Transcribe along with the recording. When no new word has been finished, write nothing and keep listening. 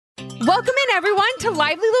Welcome in, everyone, to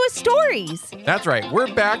Lively Lewis Stories. That's right,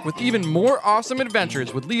 we're back with even more awesome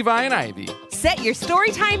adventures with Levi and Ivy. Set your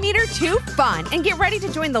storytime meter to fun and get ready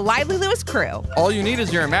to join the Lively Lewis crew. All you need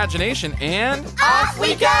is your imagination and... Off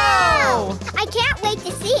we go! I can't wait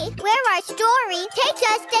to see where our story takes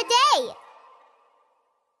us today.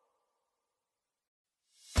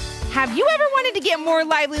 Have you ever wanted to get more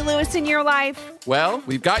Lively Lewis in your life? Well,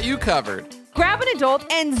 we've got you covered. Grab an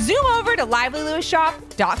adult and zoom over to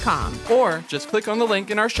livelylewisshop.com. Or just click on the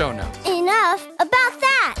link in our show notes. Enough about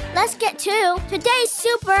that. Let's get to today's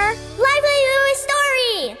super Lively Lewis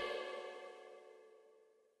story.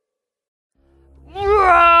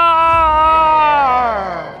 Roar!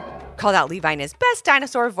 Called out Levi in his best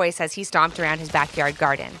dinosaur voice as he stomped around his backyard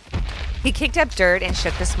garden. He kicked up dirt and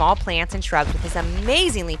shook the small plants and shrubs with his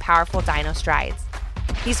amazingly powerful dino strides.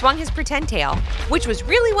 He swung his pretend tail, which was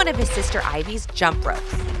really one of his sister Ivy's jump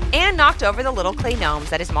ropes, and knocked over the little clay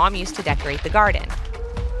gnomes that his mom used to decorate the garden.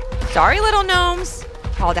 "Sorry, little gnomes,"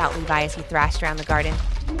 called out Levi as he thrashed around the garden.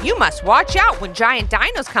 "You must watch out when giant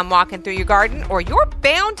dinos come walking through your garden, or you're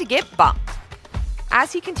bound to get bumped."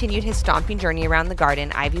 As he continued his stomping journey around the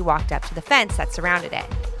garden, Ivy walked up to the fence that surrounded it.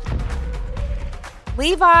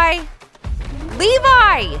 "Levi!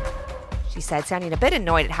 Levi!" she said, sounding a bit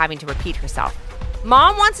annoyed at having to repeat herself.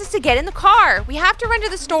 "Mom wants us to get in the car. We have to run to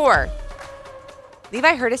the store."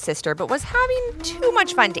 Levi heard his sister, but was having too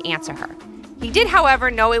much fun to answer her. He did,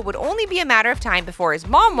 however, know it would only be a matter of time before his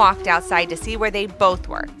mom walked outside to see where they both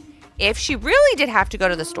were, if she really did have to go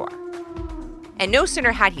to the store. And no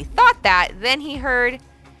sooner had he thought that than he heard,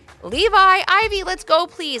 "Levi, Ivy, let's go,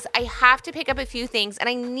 please. I have to pick up a few things, and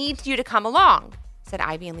I need you to come along," said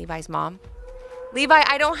Ivy and Levi's mom. "Levi,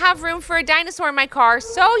 I don't have room for a dinosaur in my car,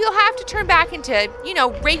 so you'll have to turn back into,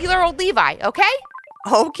 regular old Levi, okay?"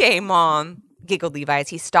 "Okay, Mom," giggled Levi as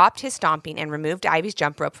he stopped his stomping and removed Ivy's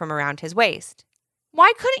jump rope from around his waist.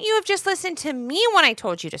 "Why couldn't you have just listened to me when I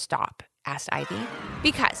told you to stop?" asked Ivy.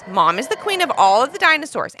 "Because Mom is the queen of all of the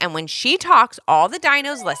dinosaurs, and when she talks, all the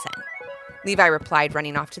dinos listen," Levi replied,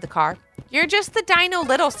 running off to the car. "You're just the dino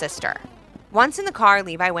little sister." Once in the car,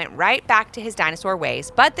 Levi went right back to his dinosaur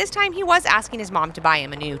ways, but this time he was asking his mom to buy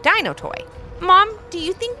him a new dino toy. "Mom, do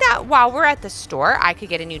you think that while we're at the store, I could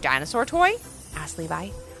get a new dinosaur toy?" asked Levi.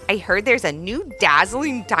 "I heard there's a new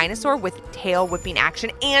dazzling dinosaur with tail-whipping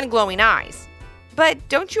action and glowing eyes." "But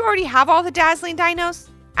don't you already have all the dazzling dinos?"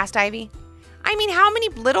 asked Ivy. "I mean, how many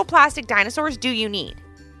little plastic dinosaurs do you need?"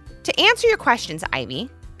 "To answer your questions, Ivy,"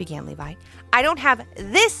 began Levi, "I don't have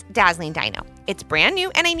this dazzling dino. It's brand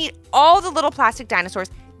new, and I need all the little plastic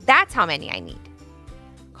dinosaurs. That's how many I need."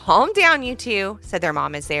 "Calm down, you two," said their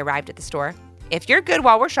mom as they arrived at the store. "If you're good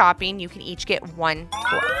while we're shopping, you can each get one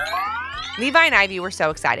toy." Levi and Ivy were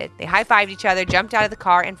so excited. They high-fived each other, jumped out of the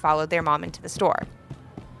car, and followed their mom into the store.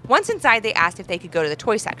 Once inside, they asked if they could go to the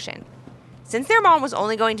toy section. Since their mom was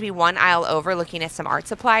only going to be one aisle over looking at some art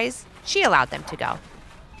supplies, she allowed them to go.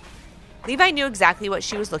 Levi knew exactly what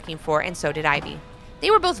she was looking for, and so did Ivy.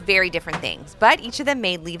 They were both very different things, but each of them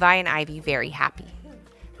made Levi and Ivy very happy.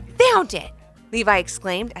 "Found it!" Levi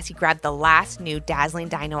exclaimed as he grabbed the last new dazzling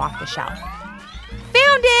dino off the shelf.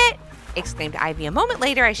 "Found it!" exclaimed Ivy a moment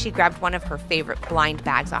later as she grabbed one of her favorite blind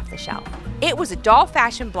bags off the shelf. It was a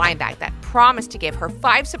doll-fashion blind bag that promised to give her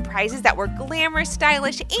 5 surprises that were glamorous,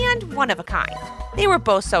 stylish, and one of a kind. They were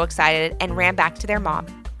both so excited and ran back to their mom.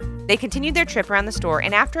 They continued their trip around the store,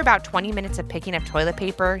 and after about 20 minutes of picking up toilet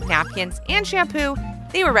paper, napkins, and shampoo,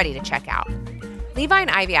 they were ready to check out. Levi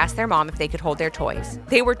and Ivy asked their mom if they could hold their toys.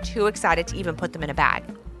 They were too excited to even put them in a bag.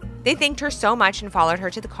 They thanked her so much and followed her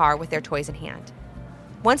to the car with their toys in hand.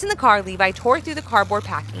 Once in the car, Levi tore through the cardboard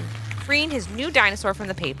packing, freeing his new dinosaur from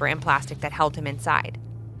the paper and plastic that held him inside.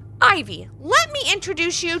 "Ivy, let me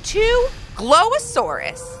introduce you to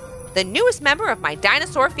Glow-A-Saurus, the newest member of my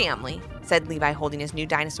dinosaur family," said Levi, holding his new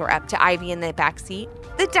dinosaur up to Ivy in the back seat.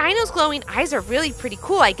 "The dino's glowing eyes are really pretty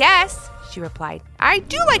cool, I guess," she replied. "I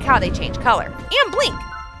do like how they change color and blink.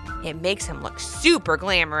 It makes him look super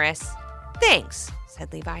glamorous." "Thanks,"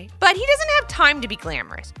 said Levi, "but he doesn't have time to be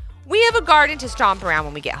glamorous. We have a garden to stomp around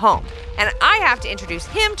when we get home, and I have to introduce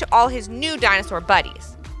him to all his new dinosaur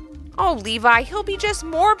buddies." "Oh, Levi, he'll be just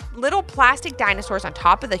more little plastic dinosaurs on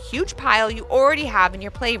top of the huge pile you already have in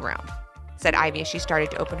your playroom," said Ivy as she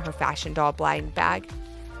started to open her fashion doll blind bag.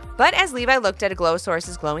 But as Levi looked at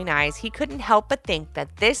Glow-A-Saurus's glowing eyes, he couldn't help but think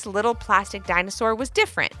that this little plastic dinosaur was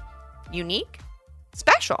different, unique,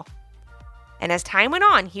 special. And as time went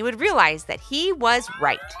on, he would realize that he was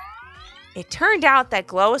right. It turned out that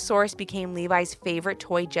Glow-A-Saurus became Levi's favorite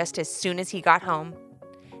toy just as soon as he got home.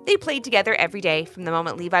 They played together every day from the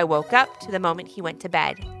moment Levi woke up to the moment he went to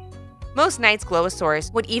bed. Most nights,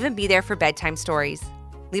 Glow-A-Saurus would even be there for bedtime stories.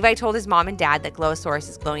 Levi told his mom and dad that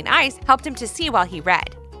Glow-A-Saurus's glowing eyes helped him to see while he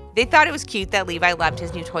read. They thought it was cute that Levi loved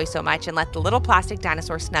his new toy so much and let the little plastic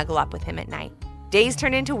dinosaur snuggle up with him at night. Days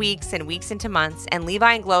turned into weeks and weeks into months, and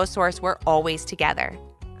Levi and Glow-A-Saurus were always together.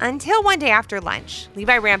 Until one day after lunch,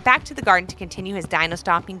 Levi ran back to the garden to continue his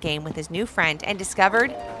dino-stomping game with his new friend and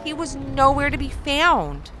discovered he was nowhere to be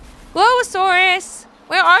found. "Glow-A-Saurus,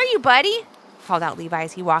 where are you, buddy?" called out Levi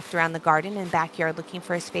as he walked around the garden and backyard looking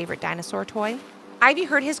for his favorite dinosaur toy. Ivy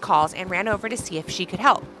heard his calls and ran over to see if she could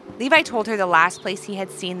help. Levi told her the last place he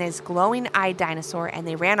had seen this glowing-eyed dinosaur, and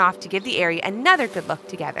they ran off to give the area another good look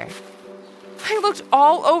together. "I looked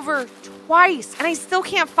all over twice, and I still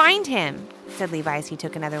can't find him," said Levi as he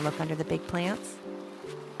took another look under the big plants.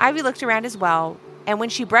 Ivy looked around as well, and when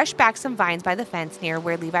she brushed back some vines by the fence near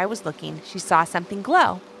where Levi was looking, she saw something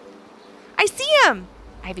glow. "I see him!"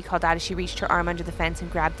 Ivy called out as she reached her arm under the fence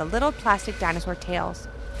and grabbed the little plastic dinosaur tails.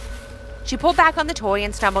 She pulled back on the toy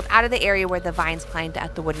and stumbled out of the area where the vines climbed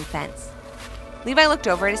at the wooden fence. Levi looked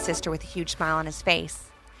over at his sister with a huge smile on his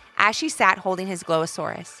face. As she sat holding his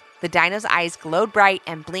Glow-A-Saurus, the dino's eyes glowed bright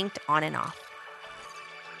and blinked on and off.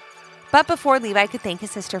 But before Levi could thank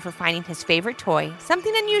his sister for finding his favorite toy,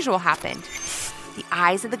 something unusual happened. The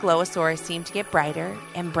eyes of the Glow-A-Saurus seemed to get brighter,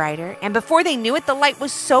 and before they knew it, the light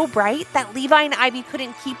was so bright that Levi and Ivy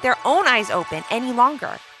couldn't keep their own eyes open any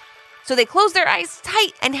longer. So they closed their eyes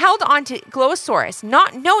tight and held on to Glow-A-Saurus,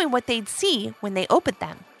 not knowing what they'd see when they opened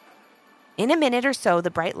them. In a minute or so, the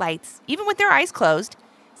bright lights, even with their eyes closed,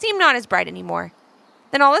 seemed not as bright anymore.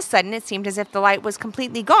 Then all of a sudden, it seemed as if the light was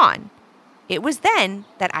completely gone. It was then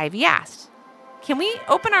that Ivy asked, "Can we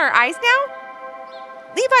open our eyes now?"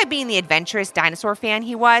 Levi, being the adventurous dinosaur fan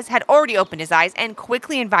he was, had already opened his eyes and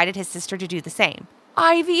quickly invited his sister to do the same.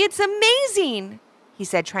 "Ivy, it's amazing," he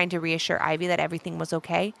said, trying to reassure Ivy that everything was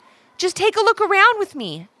okay. "Just take a look around with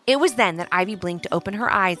me." It was then that Ivy blinked to open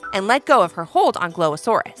her eyes and let go of her hold on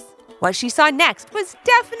Glow-A-Saurus. What she saw next was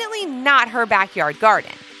definitely not her backyard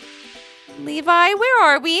garden. "Levi, where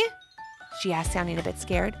are we?" she asked, sounding a bit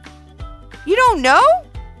scared. "You don't know?"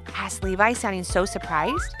 asked Levi, sounding so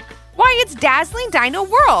surprised. "Why, it's Dazzling Dino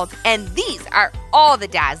World, and these are all the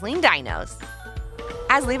dazzling dinos."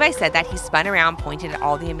 As Levi said that, he spun around, pointed at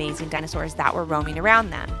all the amazing dinosaurs that were roaming around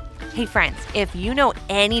them. Hey friends, if you know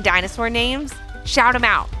any dinosaur names, shout them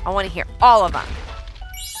out. I want to hear all of them.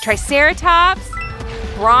 Triceratops,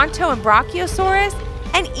 Bronto and Brachiosaurus,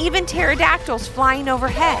 and even pterodactyls flying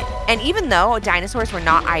overhead. And even though dinosaurs were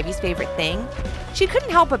not Ivy's favorite thing, she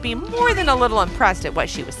couldn't help but be more than a little impressed at what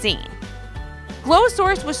she was seeing.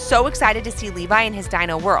 Glow-A-Saurus was so excited to see Levi in his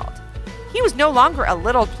dino world. He was no longer a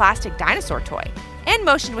little plastic dinosaur toy, and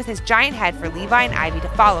motioned with his giant head for Levi and Ivy to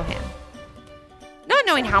follow him. Not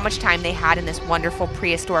knowing how much time they had in this wonderful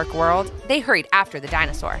prehistoric world, they hurried after the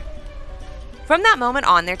dinosaur. From that moment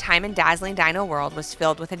on, their time in Dazzling Dino World was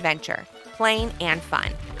filled with adventure, playing, and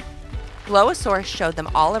fun. Glow-A-Saurus showed them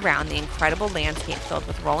all around the incredible landscape filled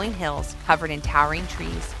with rolling hills covered in towering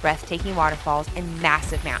trees, breathtaking waterfalls, and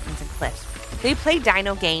massive mountains and cliffs. They played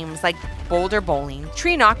dino games like boulder bowling,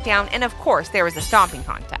 tree knockdown, and of course there was a stomping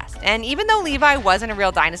contest. And even though Levi wasn't a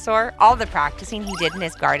real dinosaur, all the practicing he did in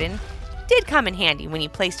his garden did come in handy when he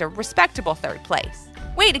placed a respectable third place.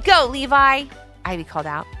 "Way to go, Levi!" Ivy called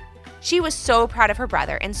out. She was so proud of her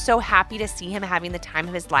brother and so happy to see him having the time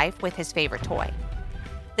of his life with his favorite toy.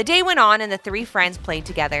 The day went on and the three friends played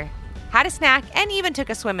together, had a snack, and even took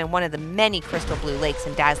a swim in one of the many crystal blue lakes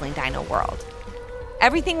in Dazzling Dino World.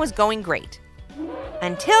 Everything was going great.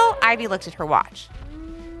 Until Ivy looked at her watch.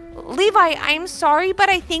 "Levi, I'm sorry, but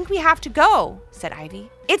I think we have to go," said Ivy.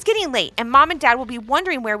 "It's getting late, and Mom and Dad will be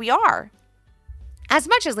wondering where we are." As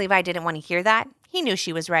much as Levi didn't want to hear that, he knew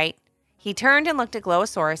she was right. He turned and looked at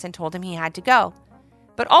Glow-A-Saurus and told him he had to go,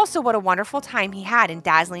 but also what a wonderful time he had in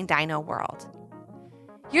Dazzling Dino World.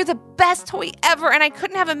 "You're the best toy ever, and I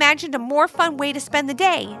couldn't have imagined a more fun way to spend the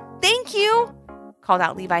day. Thank you," called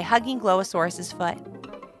out Levi, hugging Glow-A-Saurus's foot.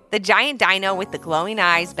 The giant dino with the glowing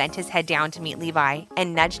eyes bent his head down to meet Levi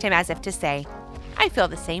and nudged him as if to say, "I feel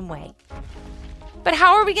the same way." "But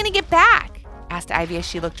how are we going to get back?" asked Ivy as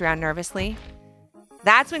she looked around nervously.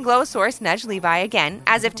 That's when Glow-A-Saurus nudged Levi again,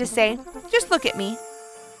 as if to say, "Just look at me."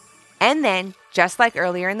 And then, just like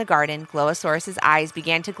earlier in the garden, Glow-A-Saurus's eyes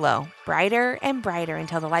began to glow, brighter and brighter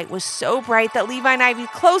until the light was so bright that Levi and Ivy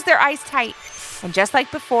closed their eyes tight. And just like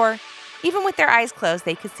before, even with their eyes closed,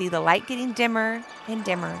 they could see the light getting dimmer and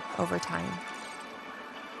dimmer over time.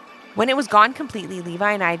 When it was gone completely,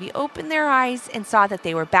 Levi and Ivy opened their eyes and saw that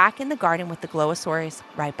they were back in the garden with the Glow-A-Saurus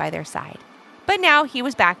right by their side. But now he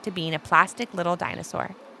was back to being a plastic little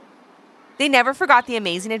dinosaur. They never forgot the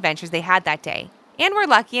amazing adventures they had that day, and were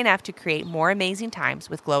lucky enough to create more amazing times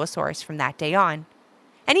with Glow-A-Saurus from that day on.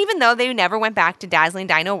 And even though they never went back to dazzling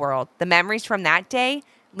Dino World, the memories from that day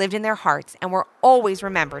lived in their hearts and were always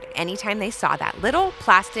remembered anytime they saw that little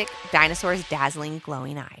plastic dinosaur's dazzling,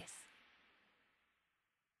 glowing eyes.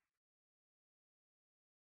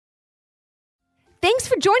 Thanks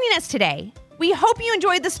for joining us today. We hope you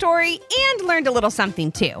enjoyed the story and learned a little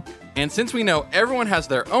something too. And since we know everyone has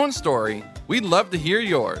their own story, we'd love to hear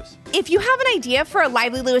yours. If you have an idea for a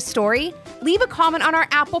Lively Lewis story, leave a comment on our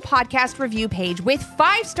Apple Podcast review page with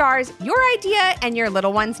 5 stars, your idea, and your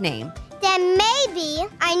little one's name. Then maybe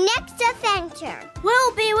our next adventure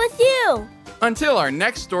will be with you. Until our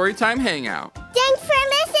next Storytime Hangout. Thanks for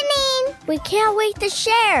listening. We can't wait to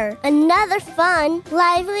share another fun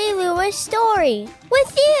Lively Lewis story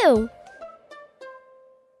with you.